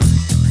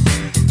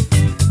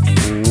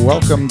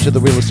Welcome to the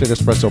Real Estate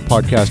Espresso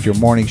Podcast, your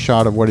morning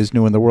shot of what is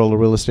new in the world of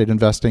real estate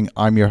investing.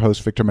 I'm your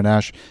host, Victor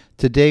Menashe.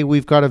 Today,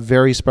 we've got a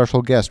very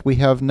special guest. We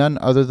have none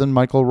other than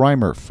Michael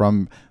Reimer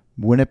from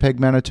Winnipeg,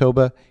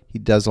 Manitoba. He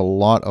does a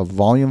lot of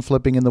volume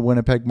flipping in the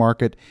Winnipeg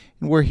market,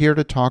 and we're here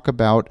to talk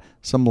about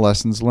some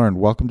lessons learned.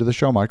 Welcome to the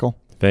show, Michael.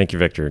 Thank you,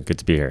 Victor. Good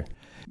to be here.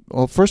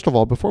 Well, first of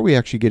all, before we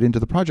actually get into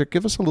the project,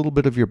 give us a little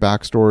bit of your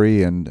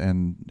backstory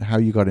and how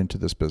you got into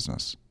this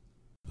business.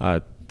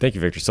 Thank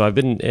you, Victor. So I've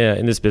been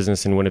in this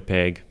business in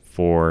Winnipeg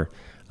for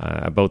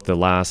about the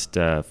last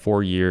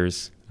 4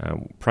 years.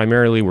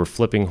 Primarily, we're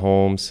flipping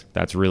homes.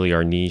 That's really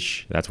our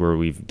niche. That's where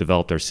we've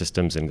developed our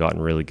systems and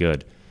gotten really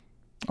good.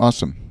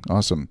 Awesome.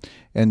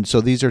 And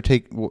so these are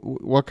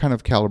what kind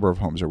of caliber of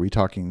homes? Are we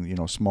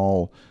talking,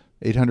 small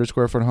 800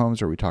 square foot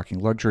homes? Are we talking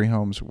luxury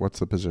homes? What's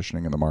the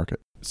positioning in the market?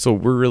 So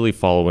we're really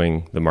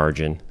following the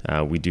margin.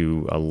 We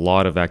do a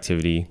lot of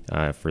activity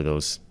for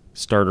those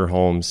starter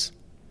homes,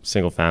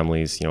 single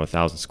families,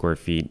 1,000 square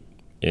feet.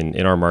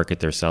 In our market,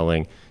 they're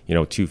selling,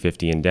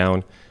 250 and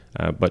down.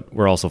 But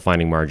we're also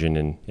finding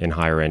margin in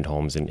higher end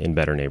homes in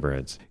better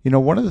neighborhoods.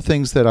 One of the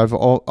things that I've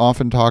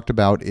often talked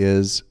about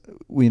is,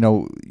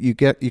 you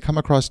come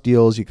across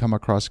deals, you come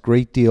across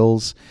great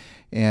deals,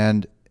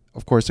 and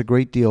of course, a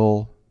great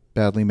deal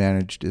badly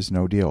managed is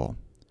no deal.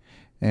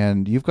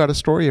 And you've got a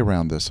story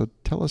around this, so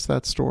tell us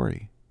that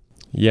story.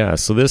 Yeah,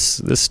 so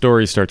this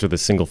story starts with a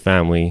single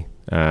family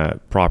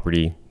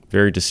property,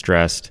 very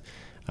distressed,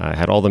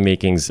 had all the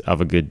makings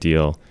of a good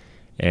deal.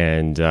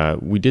 And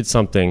we did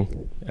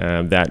something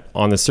that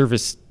on the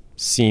surface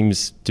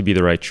seems to be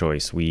the right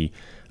choice. We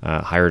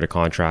hired a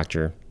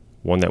contractor,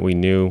 one that we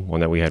knew,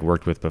 one that we had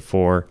worked with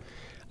before,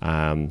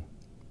 and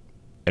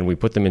we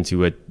put them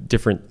into a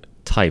different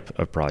type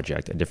of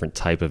project, a different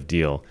type of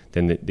deal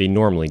than they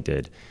normally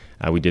did.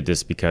 We did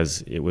this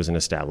because it was an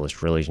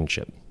established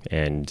relationship.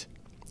 And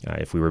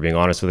if we were being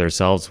honest with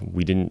ourselves,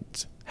 we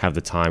didn't have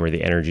the time or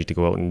the energy to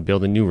go out and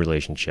build a new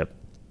relationship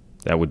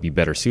that would be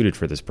better suited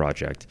for this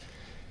project.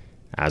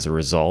 As a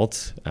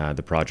result,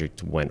 the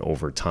project went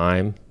over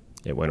time,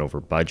 it went over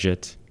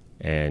budget,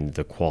 and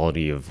the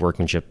quality of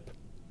workmanship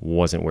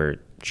wasn't where it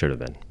should have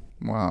been.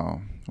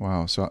 Wow.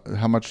 So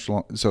how much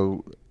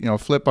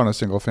flip on a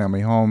single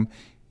family home,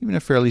 even a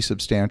fairly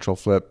substantial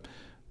flip,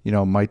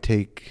 might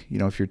take,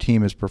 if your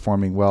team is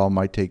performing well,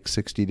 might take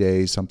 60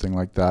 days, something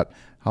like that.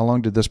 How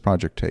long did this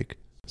project take?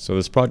 So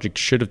this project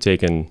should have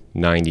taken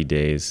 90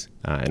 days,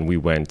 and we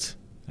went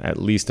at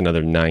least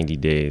another 90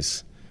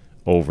 days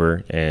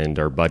over, and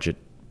our budget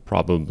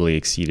probably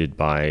exceeded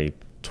by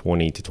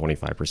 20 to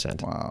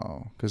 25%.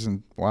 Wow.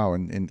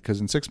 Because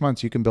in 6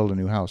 months, you can build a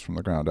new house from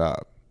the ground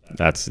up.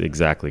 That's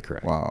exactly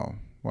correct.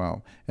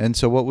 Wow. And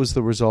so what was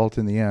the result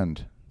in the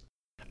end?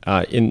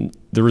 The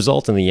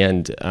result in the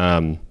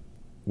end,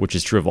 which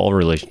is true of all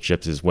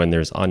relationships, is when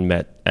there's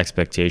unmet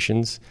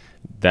expectations,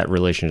 that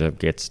relationship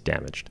gets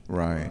damaged.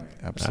 Right,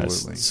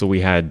 absolutely. So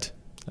we had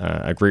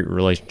a great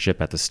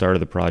relationship at the start of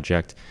the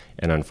project,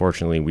 and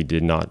unfortunately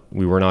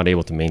we were not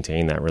able to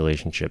maintain that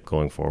relationship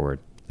going forward.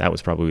 That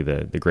was probably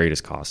the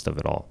greatest cost of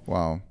it all.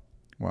 Wow.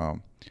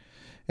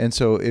 And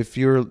so if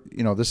you're,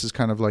 this is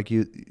kind of like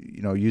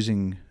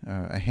using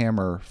a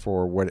hammer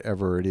for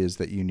whatever it is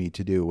that you need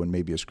to do, when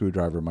maybe a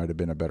screwdriver might have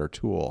been a better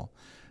tool.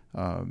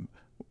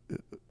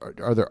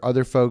 Are there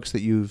other folks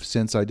that you've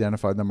since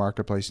identified in the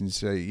marketplace and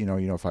say,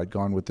 if I'd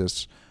gone with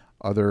this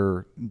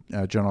other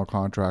general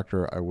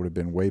contractor, I would have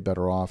been way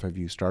better off? Have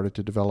you started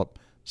to develop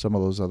some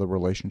of those other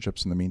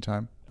relationships in the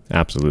meantime?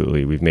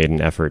 Absolutely. We've made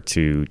an effort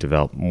to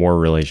develop more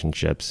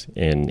relationships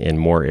in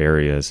more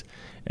areas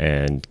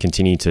and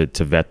continue to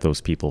vet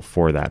those people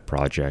for that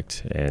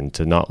project, and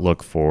to not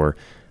look for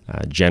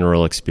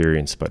general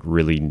experience, but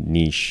really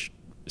niche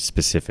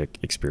specific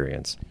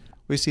experience.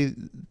 We see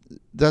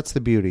that's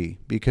the beauty,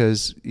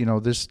 because,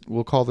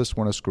 we'll call this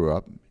one a screw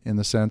up, in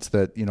the sense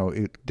that,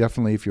 it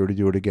definitely, if you were to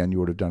do it again, you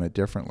would have done it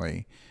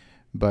differently.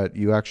 But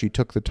you actually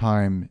took the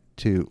time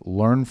to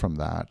learn from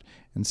that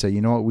and say,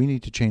 we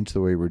need to change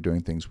the way we're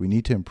doing things. We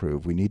need to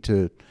improve. We need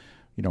to,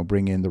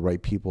 bring in the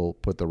right people,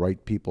 put the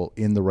right people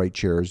in the right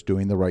chairs,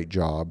 doing the right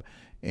job.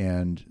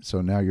 And so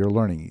now you're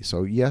learning.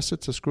 So yes,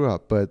 it's a screw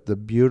up, but the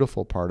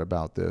beautiful part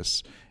about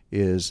this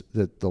is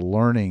that the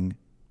learning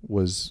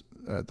was,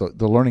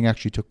 the learning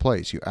actually took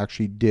place. You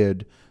actually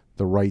did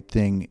the right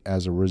thing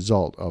as a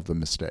result of the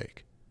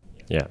mistake.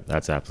 Yeah,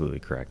 that's absolutely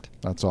correct.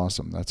 That's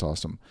awesome.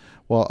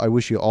 Well, I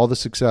wish you all the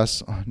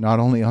success, not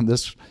only on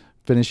this,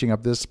 finishing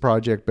up this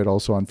project, but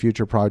also on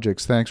future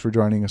projects. Thanks for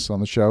joining us on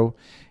the show.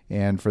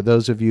 And for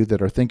those of you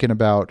that are thinking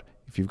about,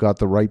 if you've got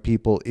the right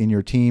people in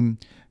your team,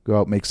 go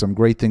out, make some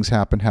great things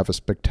happen, have a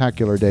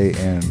spectacular day,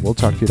 and we'll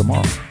talk to you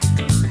tomorrow.